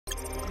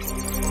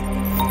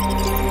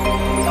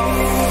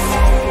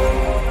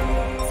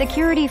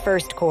Security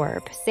First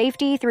Corp.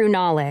 Safety through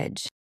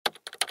knowledge.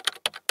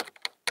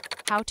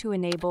 How to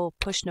enable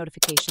push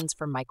notifications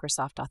for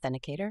Microsoft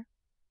Authenticator?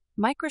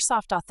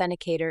 Microsoft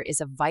Authenticator is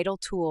a vital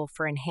tool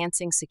for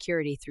enhancing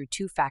security through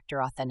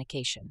two-factor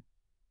authentication.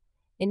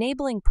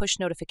 Enabling push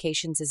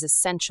notifications is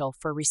essential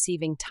for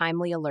receiving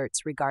timely alerts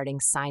regarding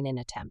sign-in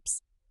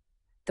attempts.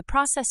 The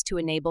process to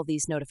enable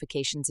these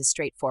notifications is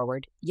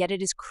straightforward, yet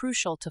it is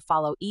crucial to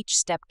follow each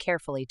step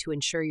carefully to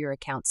ensure your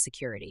account's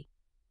security.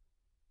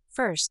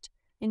 First,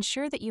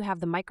 ensure that you have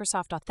the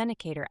Microsoft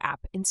Authenticator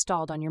app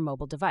installed on your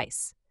mobile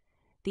device.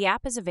 The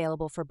app is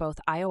available for both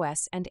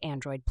iOS and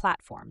Android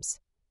platforms.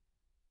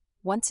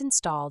 Once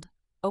installed,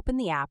 open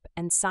the app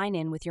and sign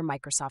in with your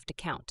Microsoft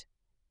account.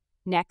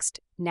 Next,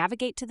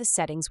 navigate to the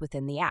settings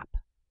within the app.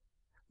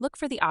 Look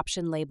for the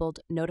option labeled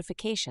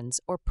Notifications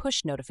or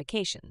Push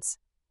Notifications.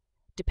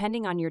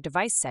 Depending on your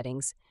device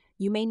settings,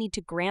 you may need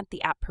to grant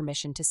the app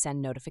permission to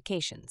send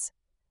notifications.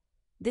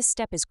 This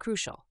step is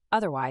crucial,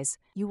 otherwise,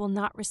 you will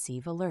not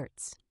receive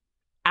alerts.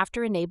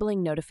 After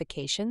enabling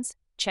notifications,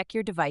 check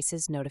your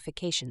device's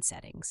notification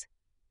settings.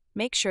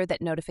 Make sure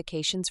that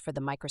notifications for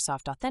the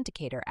Microsoft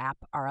Authenticator app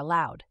are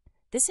allowed.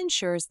 This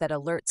ensures that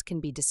alerts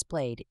can be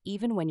displayed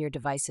even when your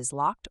device is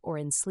locked or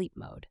in sleep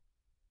mode.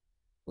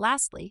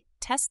 Lastly,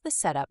 test the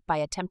setup by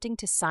attempting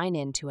to sign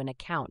in to an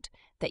account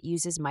that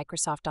uses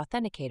Microsoft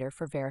Authenticator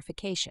for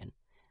verification.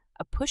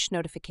 A push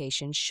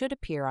notification should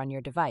appear on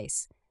your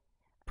device,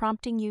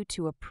 prompting you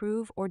to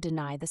approve or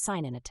deny the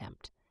sign-in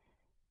attempt.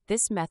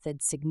 This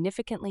method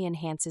significantly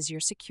enhances your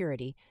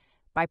security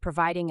by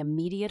providing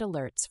immediate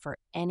alerts for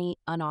any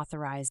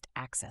unauthorized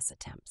access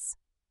attempts.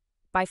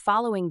 By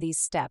following these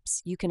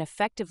steps, you can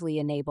effectively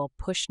enable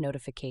push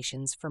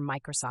notifications for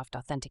Microsoft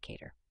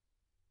Authenticator.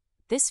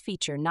 This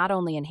feature not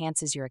only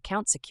enhances your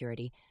account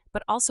security,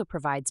 but also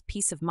provides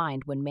peace of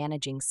mind when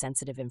managing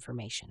sensitive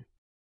information.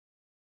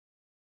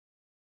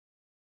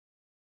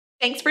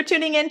 Thanks for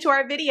tuning in to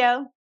our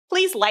video.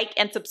 Please like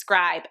and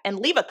subscribe and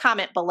leave a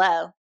comment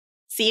below.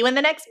 See you in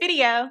the next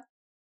video.